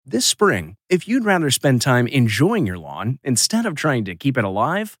This spring, if you'd rather spend time enjoying your lawn instead of trying to keep it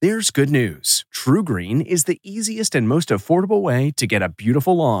alive, there's good news. TruGreen is the easiest and most affordable way to get a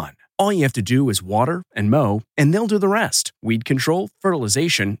beautiful lawn. All you have to do is water and mow, and they'll do the rest. Weed control,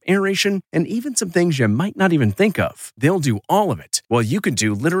 fertilization, aeration, and even some things you might not even think of. They'll do all of it, while you can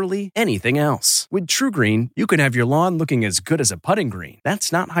do literally anything else. With TruGreen, you can have your lawn looking as good as a putting green.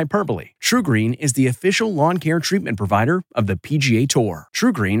 That's not hyperbole. TruGreen is the official lawn care treatment provider of the PGA Tour.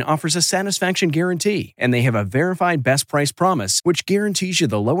 TruGreen offers a satisfaction guarantee, and they have a verified best price promise, which guarantees you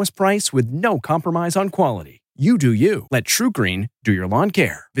the lowest price with no compromise on quality. You do you. Let TruGreen do your lawn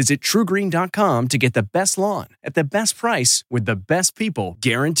care. Visit TruGreen.com to get the best lawn at the best price with the best people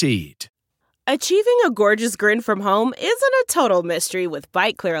guaranteed. Achieving a gorgeous grin from home isn't a total mystery with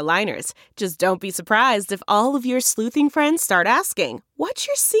Byte Clear aligners. Just don't be surprised if all of your sleuthing friends start asking, "What's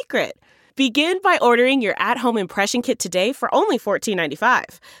your secret?" Begin by ordering your at-home impression kit today for only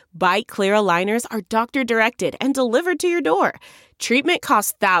 $14.95. Byte Clear aligners are doctor-directed and delivered to your door. Treatment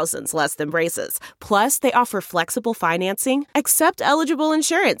costs thousands less than braces. Plus, they offer flexible financing, accept eligible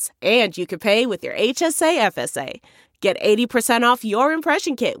insurance, and you can pay with your HSA FSA. Get 80% off your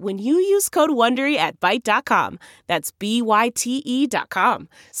impression kit when you use code WONDERY at Byte.com. That's BYTE.com.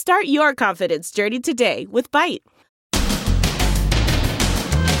 Start your confidence journey today with Byte.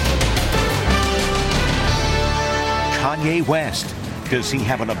 Kanye West. Does he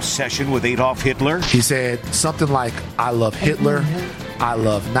have an obsession with Adolf Hitler? He said something like, "I love Hitler, I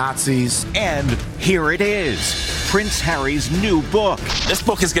love Nazis." And here it is, Prince Harry's new book. This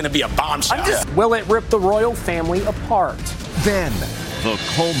book is going to be a bombshell. Will it rip the royal family apart? Then, the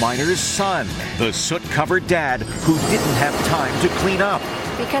coal miner's son, the soot-covered dad who didn't have time to clean up.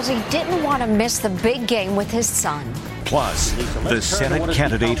 Because he didn't want to miss the big game with his son. Plus, the Senate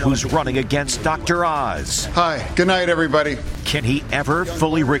candidate who's running against Dr. Oz. Hi, good night, everybody. Can he ever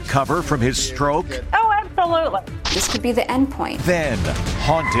fully recover from his stroke? Oh, absolutely. This could be the end point. Then,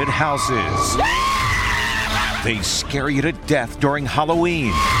 haunted houses. They scare you to death during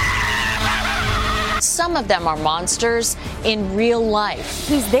Halloween. Some of them are monsters in real life.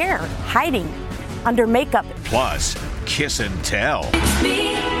 He's there, hiding under makeup. Plus, kiss and tell.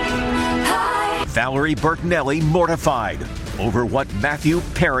 Valerie Bertinelli mortified over what Matthew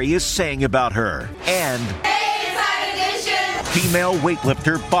Perry is saying about her. And female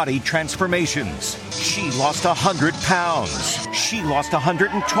weightlifter body transformations. She lost 100 pounds. She lost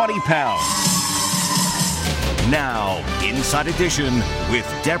 120 pounds. Now, Inside Edition with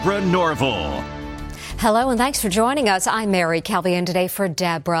Deborah Norville. Hello and thanks for joining us. I'm Mary Calvi, and today for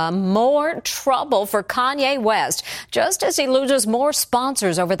Deborah, more trouble for Kanye West. Just as he loses more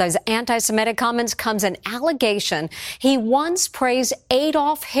sponsors over those anti-Semitic comments comes an allegation he once praised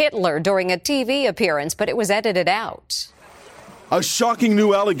Adolf Hitler during a TV appearance, but it was edited out. A shocking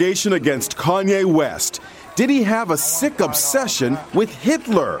new allegation against Kanye West. Did he have a sick obsession with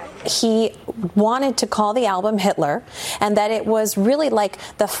Hitler? He wanted to call the album Hitler, and that it was really like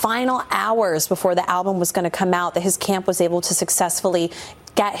the final hours before the album was going to come out that his camp was able to successfully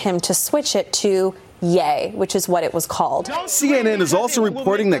get him to switch it to Ye, which is what it was called. CNN is also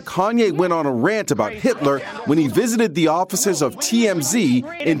reporting that Kanye went on a rant about Hitler when he visited the offices of TMZ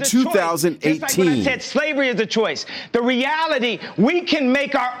in 2018. I said slavery is a choice. The reality, we can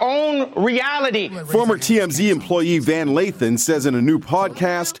make our own reality. Former TMZ employee Van Lathan says in a new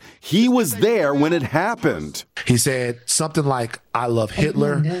podcast, he was there when it happened. He said something like, "I love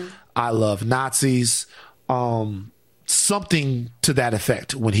Hitler, I love Nazis," something to that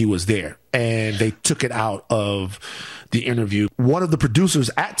effect when he was there. And they took it out of the interview. One of the producers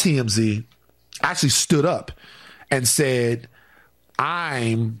at TMZ actually stood up and said,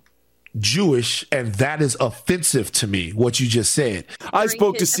 "I'm Jewish, and that is offensive to me, what you just said." I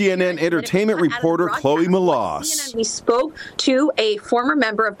spoke to CNN entertainment reporter Chloe Melas. We spoke to a former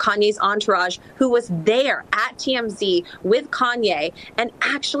member of Kanye's entourage who was there at TMZ with Kanye and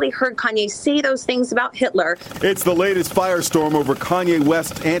actually heard Kanye say those things about Hitler. It's the latest firestorm over Kanye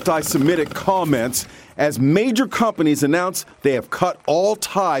West's anti-Semitic comments as major companies announce they have cut all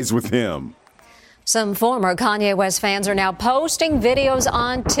ties with him. Some former Kanye West fans are now posting videos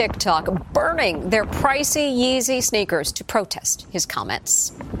on TikTok, burning their pricey Yeezy sneakers to protest his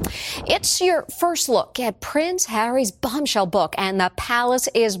comments. It's your first look at Prince Harry's bombshell book, and the palace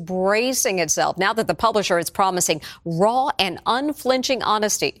is bracing itself now that the publisher is promising raw and unflinching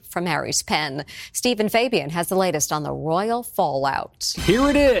honesty from Harry's pen. Stephen Fabian has the latest on the royal fallout. Here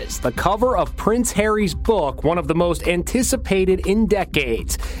it is, the cover of Prince Harry's book, one of the most anticipated in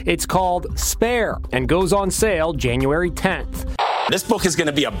decades. It's called Spare and goes on sale January 10th. This book is going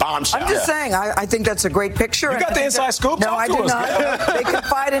to be a bombshell. I'm just saying, I think that's a great picture. You got the inside scoop? No, I do not. They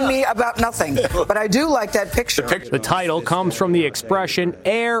confide in me about nothing. But I do like that picture. The title comes from the expression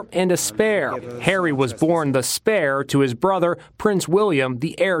heir and a spare. Harry was born the spare to his brother, Prince William,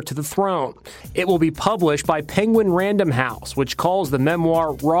 the heir to the throne. It will be published by Penguin Random House, which calls the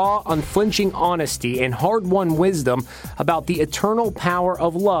memoir raw, unflinching honesty and hard-won wisdom about the eternal power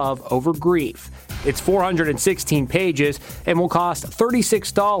of love over grief. It's 416 pages and will cost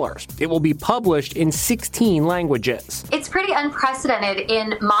 $36. It will be published in 16 languages. It's pretty unprecedented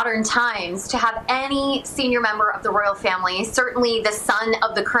in modern times to have any senior member of the royal family, certainly the son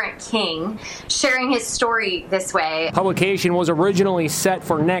of the current king, sharing his story this way. Publication was originally set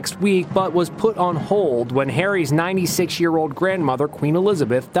for next week, but was put on hold when Harry's 96-year-old grandmother, Queen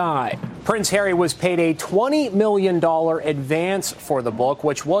Elizabeth, died. Prince Harry was paid a $20 million advance for the book,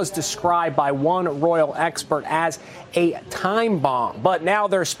 which was described by one royal expert as a time bomb. But now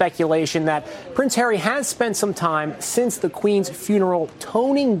there's speculation that Prince Harry has spent some time since the Queen's funeral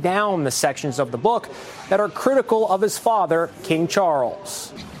toning down the sections of the book that are critical of his father, King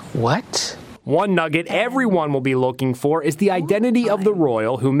Charles. What? One nugget everyone will be looking for is the identity of the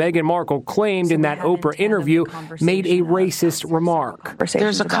royal who Meghan Markle claimed in that Oprah interview made a racist remark.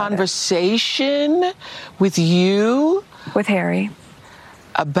 There's a conversation with you, with Harry,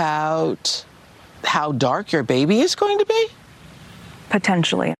 about how dark your baby is going to be?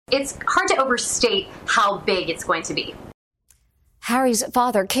 Potentially. It's hard to overstate how big it's going to be. Harry's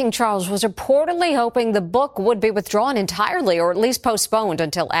father, King Charles, was reportedly hoping the book would be withdrawn entirely or at least postponed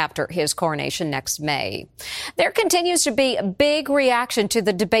until after his coronation next May. There continues to be a big reaction to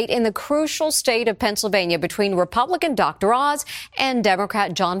the debate in the crucial state of Pennsylvania between Republican Dr. Oz and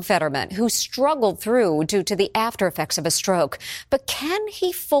Democrat John Fetterman, who struggled through due to the after effects of a stroke. But can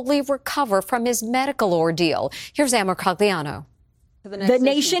he fully recover from his medical ordeal? Here's Amber Cagliano. The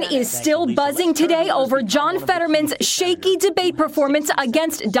nation is still buzzing today over John Fetterman's shaky debate performance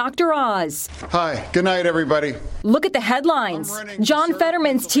against Dr. Oz. Hi, good night, everybody. Look at the headlines. John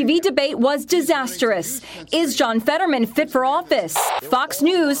Fetterman's TV debate was disastrous. Is John Fetterman fit for office? Fox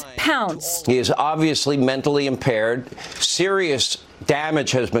News pounced. He is obviously mentally impaired. Serious damage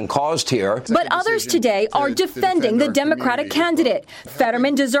has been caused here. But others today are defending the Democratic candidate.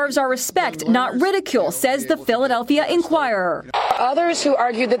 Fetterman deserves our respect, not ridicule, says the Philadelphia Inquirer. Others who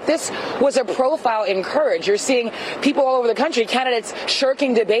argue that this was a profile in courage. You're seeing people all over the country, candidates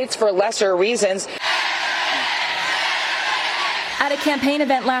shirking debates for lesser reasons. At a campaign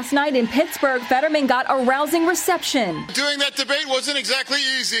event last night in Pittsburgh, Fetterman got a rousing reception. Doing that debate wasn't exactly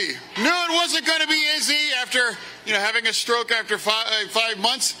easy. Knew it wasn't going to be easy after, having a stroke after 5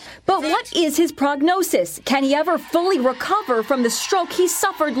 months. But what is his prognosis? Can he ever fully recover from the stroke he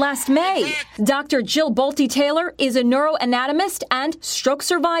suffered last May? Dr. Jill Bolte-Taylor is a neuroanatomist and stroke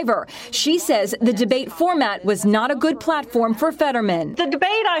survivor. She says the debate format was not a good platform for Fetterman. The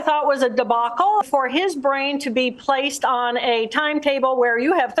debate, I thought, was a debacle. For his brain to be placed on a timetable where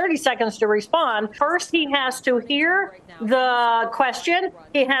you have 30 seconds to respond, first he has to hear the question,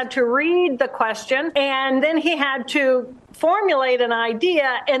 he had to read the question, and then he had to formulate an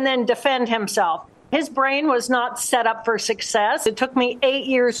idea and then defend himself. His brain was not set up for success. It took me 8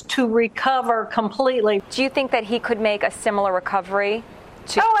 years to recover completely. Do you think that he could make a similar recovery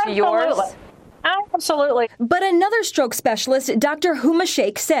to yours? Absolutely. But another stroke specialist, Dr. Huma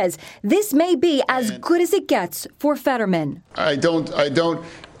Sheikh, says this may be as good as it gets for Fetterman.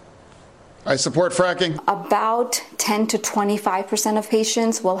 I support fracking. About 10 to 25% of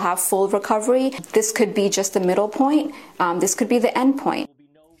patients will have full recovery. This could be just the middle point. This could be the end point.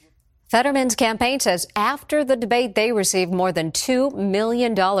 Fetterman's campaign says after the debate, they received more than $2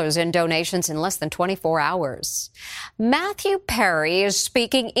 million in donations in less than 24 hours. Matthew Perry is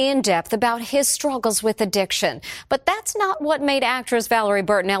speaking in depth about his struggles with addiction. But that's not what made actress Valerie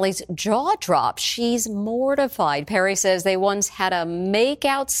Bertinelli's jaw drop. She's mortified. Perry says they once had a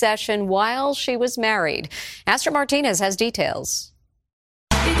make-out session while she was married. Astrid Martinez has details.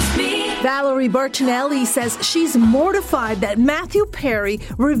 Valerie Bertinelli says she's mortified that Matthew Perry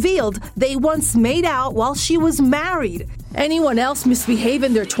revealed they once made out while she was married. Anyone else misbehave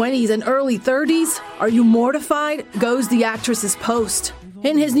in their 20s and early 30s? Are you mortified? Goes the actress's post.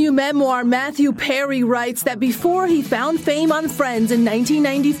 In his new memoir, Matthew Perry writes that before he found fame on Friends in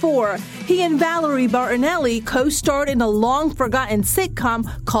 1994, he and Valerie Bertinelli co-starred in a long-forgotten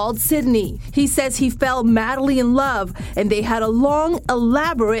sitcom called Sydney. He says he fell madly in love, and they had a long,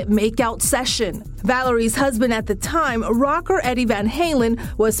 elaborate make-out session. Valerie's husband at the time, rocker Eddie Van Halen,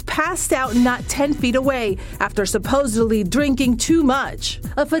 was passed out not 10 feet away after supposedly drinking too much.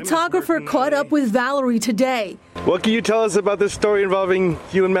 A photographer caught up with Valerie today. What can you tell us about this story involving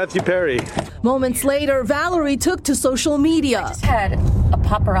you and Matthew Perry? Moments later, Valerie took to social media. I just had a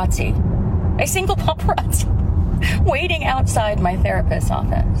paparazzi, a single paparazzi, waiting outside my therapist's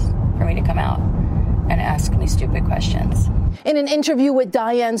office for me to come out and ask me stupid questions. In an interview with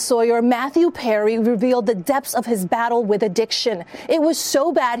Diane Sawyer, Matthew Perry revealed the depths of his battle with addiction. It was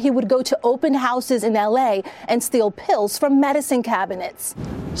so bad he would go to open houses in L.A. and steal pills from medicine cabinets.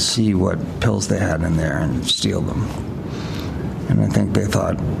 See what pills they had in there and steal them. And I think they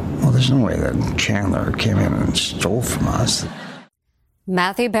thought, well, there's no way that Chandler came in and stole from us.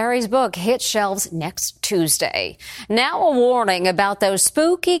 Matthew Perry's book hits shelves next Tuesday. Now a warning about those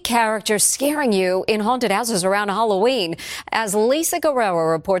spooky characters scaring you in haunted houses around Halloween. As Lisa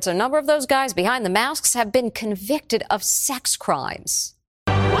Guerrero reports, a number of those guys behind the masks have been convicted of sex crimes.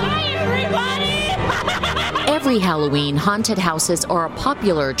 Hi, everybody! Every Halloween, haunted houses are a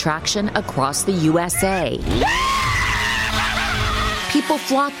popular attraction across the USA. People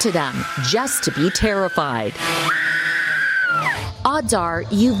flock to them just to be terrified. Odds are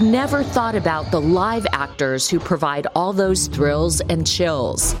you've never thought about the live actors who provide all those thrills and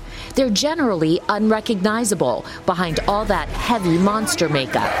chills. They're generally unrecognizable behind all that heavy monster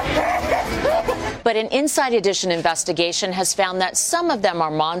makeup. But an Inside Edition investigation has found that some of them are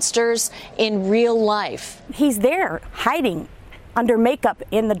monsters in real life. He's there hiding under makeup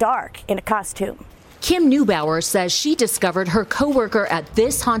in the dark in a costume. Kim Neubauer says she discovered her coworker at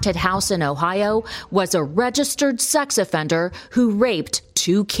this haunted house in Ohio was a registered sex offender who raped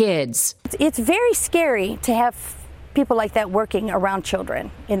 2 kids. It's very scary to have people like that working around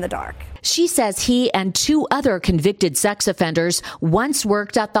children in the dark. She says he and 2 other convicted sex offenders once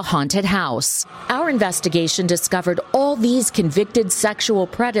worked at the haunted house. Our investigation discovered all these convicted sexual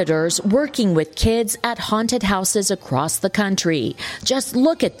predators working with kids at haunted houses across the country. Just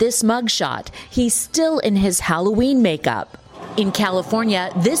look at this mugshot. He's still in his Halloween makeup. In California,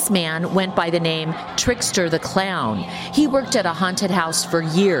 this man went by the name Trickster the Clown. He worked at a haunted house for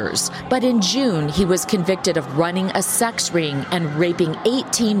years, but in June, he was convicted of running a sex ring and raping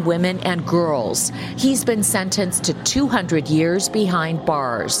 18 women and girls. He's been sentenced to 200 years behind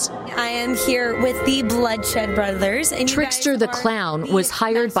bars. I am here with the Bloodshed Brothers. And Trickster the Clown was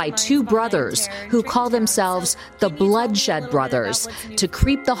hired by 2 brothers who call themselves the Bloodshed Brothers to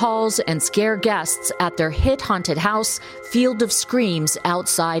creep the halls and scare guests at their hit haunted house, Field of Screams,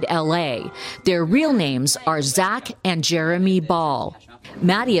 outside L.A. Their real names are Zach and Jeremy Ball.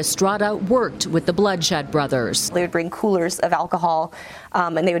 Maddie Estrada worked with the Bloodshed Brothers. They would bring coolers of alcohol,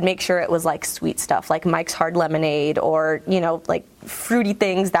 and they would make sure it was like sweet stuff, like Mike's Hard Lemonade or, like fruity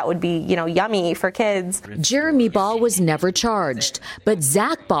things that would be, yummy for kids. Jeremy Ball was never charged, but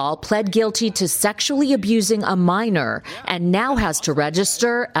Zach Ball pled guilty to sexually abusing a minor and now has to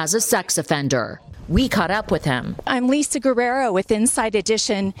register as a sex offender. We caught up with him. I'm Lisa Guerrero with Inside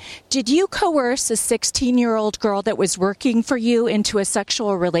Edition. Did you coerce a 16-year-old girl that was working for you into a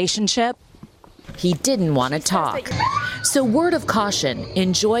sexual relationship? He didn't want to talk. So word of caution,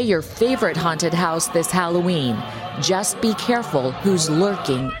 enjoy your favorite haunted house this Halloween. Just be careful who's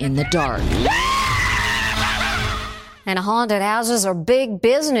lurking in the dark. And haunted houses are big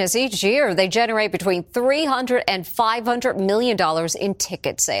business. Each year, they generate between $300 and $500 million in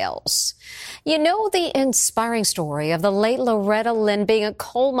ticket sales. You know the inspiring story of the late Loretta Lynn being a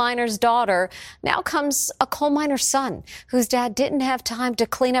coal miner's daughter. Now comes a coal miner's son, whose dad didn't have time to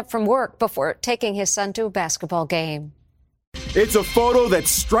clean up from work before taking his son to a basketball game. It's a photo that's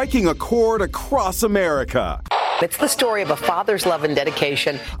striking a chord across America. It's the story of a father's love and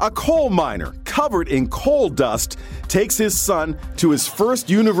dedication. A coal miner covered in coal dust takes his son to his first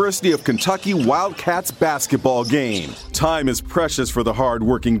University of Kentucky Wildcats basketball game. Time is precious for the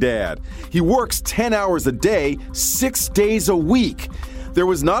hard-working dad. He works 10 hours a day, 6 days a week. There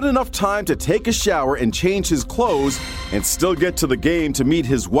was not enough time to take a shower and change his clothes and still get to the game to meet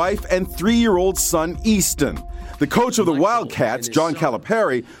his wife and 3-year-old son, Easton. The coach of the Wildcats, John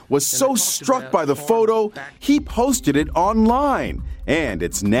Calipari, was so struck by the photo, he posted it online, and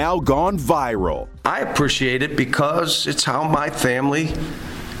it's now gone viral. I appreciate it because it's how my family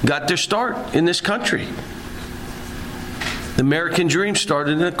got their start in this country. The American dream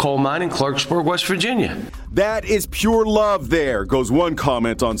started in a coal mine in Clarksburg, West Virginia. That is pure love there, goes one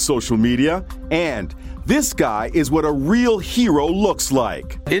comment on social media. And this guy is what a real hero looks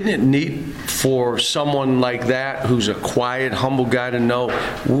like. Isn't it neat for someone like that, who's a quiet, humble guy, to know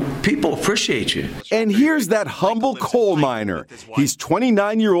people appreciate you? And here's that humble coal miner. He's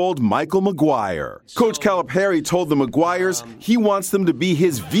 29-year-old Michael McGuire. Coach Calipari told the McGuires he wants them to be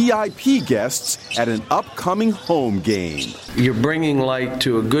his VIP guests at an upcoming home game. You're bringing light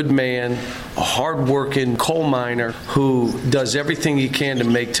to a good man a hardworking coal miner who does everything he can to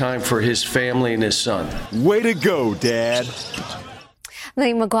make time for his family and his son. Way to go, Dad. The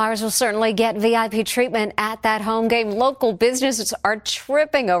McGuires will certainly get VIP treatment at that home game. Local businesses are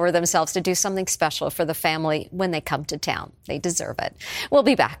tripping over themselves to do something special for the family when they come to town. They deserve it. We'll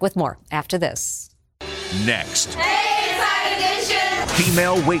be back with more after this. Next.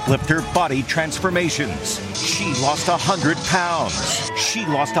 Female weightlifter body transformations. She lost 100 pounds. She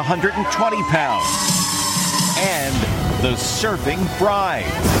lost 120 pounds. And the surfing bride.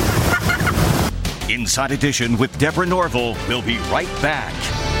 Inside Edition with Deborah Norville. We'll be right back.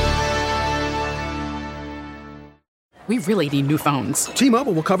 We really need new phones.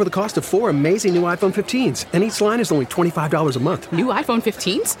 T-Mobile will cover the cost of 4 amazing new iPhone 15s, and each line is only $25 a month. New iPhone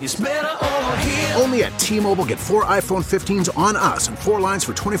 15s? It's better over here. Only at T-Mobile, get 4 iPhone 15s on us and 4 lines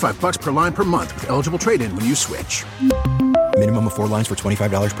for $25 per line per month with eligible trade-in when you switch. Minimum of 4 lines for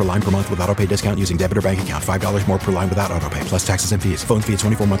 $25 per line per month with autopay discount using debit or bank account. $5 more per line without autopay, plus taxes and fees. Phone fee at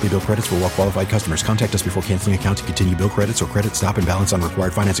 24 monthly bill credits for well-qualified customers. Contact us before canceling account to continue bill credits or credit stop and balance on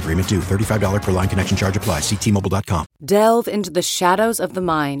required finance agreement due. $35 per line connection charge applies. See T-Mobile.com. Delve into the shadows of the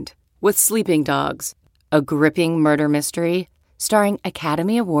mind with Sleeping Dogs, a gripping murder mystery starring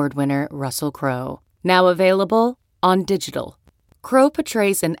Academy Award winner Russell Crowe. Now available on digital. Crowe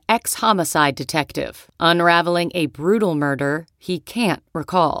portrays an ex-homicide detective, unraveling a brutal murder he can't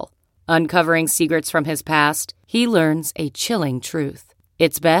recall. Uncovering secrets from his past, he learns a chilling truth.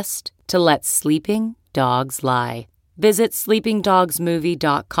 It's best to let sleeping dogs lie. Visit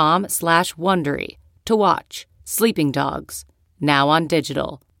sleepingdogsmovie.com/Wondery to watch Sleeping Dogs, now on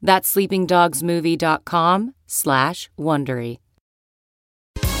digital. That's sleepingdogsmovie.com/Wondery.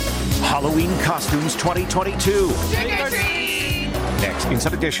 Halloween Costumes 2022. Next,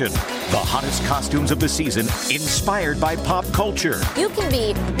 Inside Edition, the hottest costumes of the season, inspired by pop culture. You can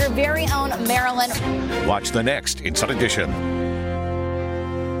be your very own Marilyn. Watch the next Inside Edition.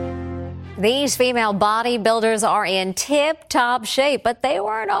 These female bodybuilders are in tip-top shape, but they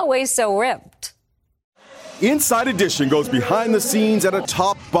weren't always so ripped. Inside Edition goes behind the scenes at a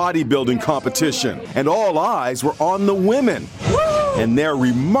top bodybuilding competition, and all eyes were on the women and their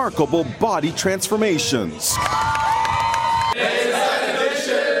remarkable body transformations.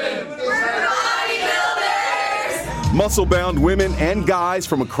 Muscle-bound women and guys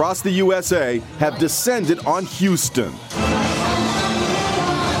from across the USA have descended on Houston.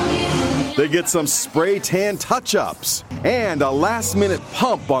 They get some spray tan touch-ups and a last-minute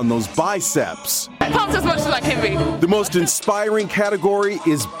pump on those biceps. I pumped as much as I can be. The most inspiring category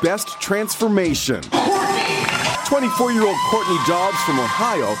is Best Transformation. 24-year-old Courtney Dobbs from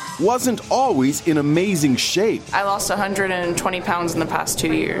Ohio wasn't always in amazing shape. I lost 120 pounds in the past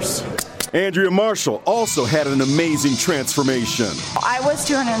 2 years. Andrea Marshall also had an amazing transformation. I was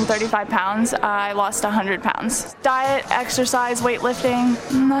 235 pounds. I lost 100 pounds. Diet, exercise, weightlifting,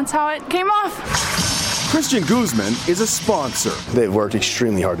 and that's how it came off. Christian Guzman is a sponsor. They've worked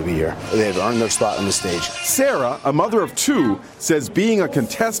extremely hard to be here. They've earned their spot on the stage. Sarah, a mother of 2, says being a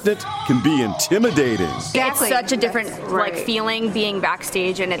contestant can be intimidating. It's such a different feeling being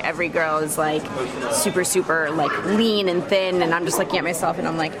backstage, and every girl is like super lean and thin, and I'm just looking at myself and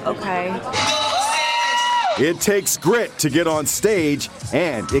I'm like, okay. It takes grit to get on stage,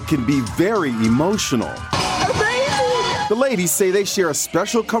 and it can be very emotional. The ladies say they share a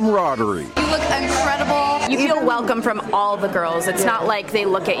special camaraderie. You look incredible. You feel welcome from all the girls. It's not like they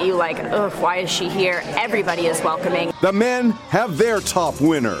look at you like, ugh, why is she here? Everybody is welcoming. The men have their top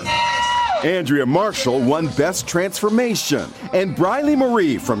winner. Andrea Marshall won Best Transformation, and Briley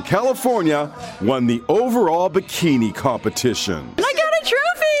Marie from California won the overall bikini competition. I got a trophy!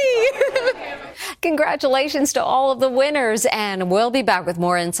 Congratulations to all of the winners, and we'll be back with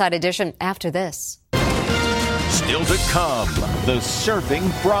more Inside Edition after this. Still to come, the surfing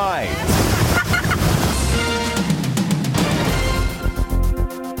bride.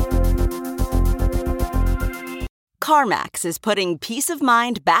 CarMax is putting peace of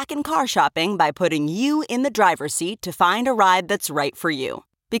mind back in car shopping by putting you in the driver's seat to find a ride that's right for you.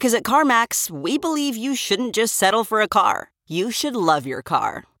 Because at CarMax, we believe you shouldn't just settle for a car. You should love your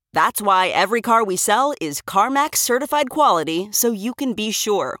car. That's why every car we sell is CarMax certified quality, so you can be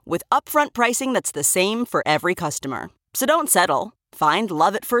sure with upfront pricing that's the same for every customer. So don't settle. Find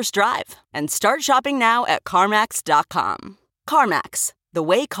love at first drive and start shopping now at CarMax.com. CarMax, the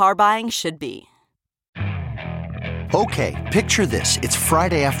way car buying should be. Okay, picture this. It's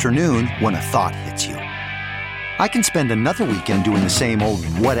Friday afternoon when a thought hits you. I can spend another weekend doing the same old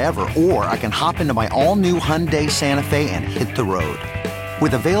whatever, or I can hop into my all-new Hyundai Santa Fe and hit the road.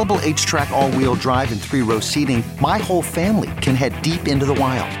 With available H-Track all-wheel drive and 3-row seating, my whole family can head deep into the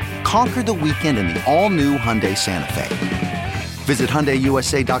wild. Conquer the weekend in the all-new Hyundai Santa Fe. Visit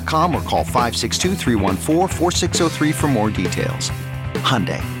HyundaiUSA.com or call 562-314-4603 for more details.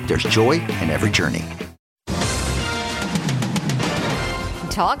 Hyundai, there's joy in every journey.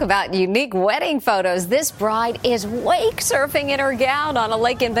 Talk about unique wedding photos. This bride is wake surfing in her gown on a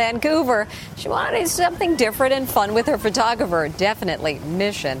lake in Vancouver. She wanted to do something different and fun with her photographer. Definitely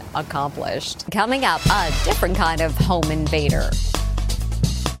mission accomplished. Coming up, a different kind of home invader.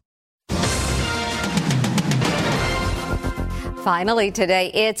 Finally today,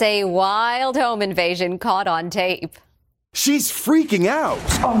 it's a wild home invasion caught on tape. She's freaking out.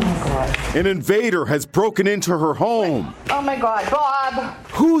 Oh, my God. An invader has broken into her home. Oh, my God. Bob.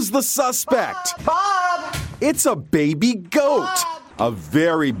 Who's the suspect? Bob. It's a baby goat. Bob. A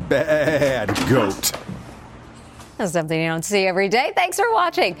very bad goat. That's something you don't see every day. Thanks for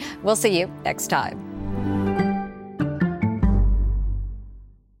watching. We'll see you next time.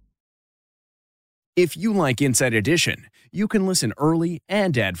 If you like Inside Edition, you can listen early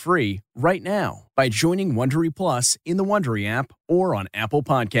and ad-free right now by joining Wondery Plus in the Wondery app or on Apple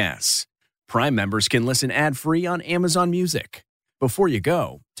Podcasts. Prime members can listen ad-free on Amazon Music. Before you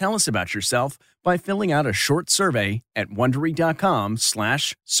go, tell us about yourself by filling out a short survey at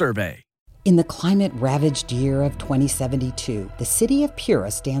Wondery.com/survey. In the climate-ravaged year of 2072, the city of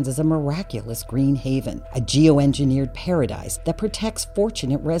Pura stands as a miraculous green haven, a geoengineered paradise that protects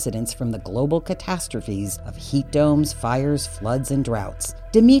fortunate residents from the global catastrophes of heat domes, fires, floods, and droughts.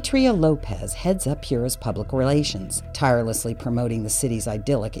 Demetria Lopez heads up Pura's public relations, tirelessly promoting the city's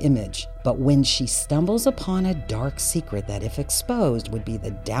idyllic image. But when she stumbles upon a dark secret that, if exposed, would be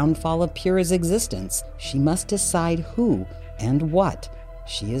the downfall of Pura's existence, she must decide who and what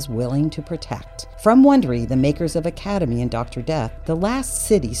she is willing to protect. From Wondery, the makers of Academy and Dr. Death, The Last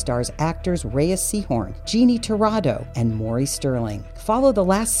City stars actors Reyes Sehorn, Jeannie Torrado, and Maury Sterling. Follow The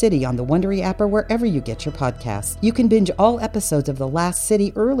Last City on the Wondery app or wherever you get your podcasts. You can binge all episodes of The Last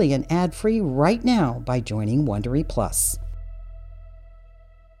City early and ad-free right now by joining Wondery Plus.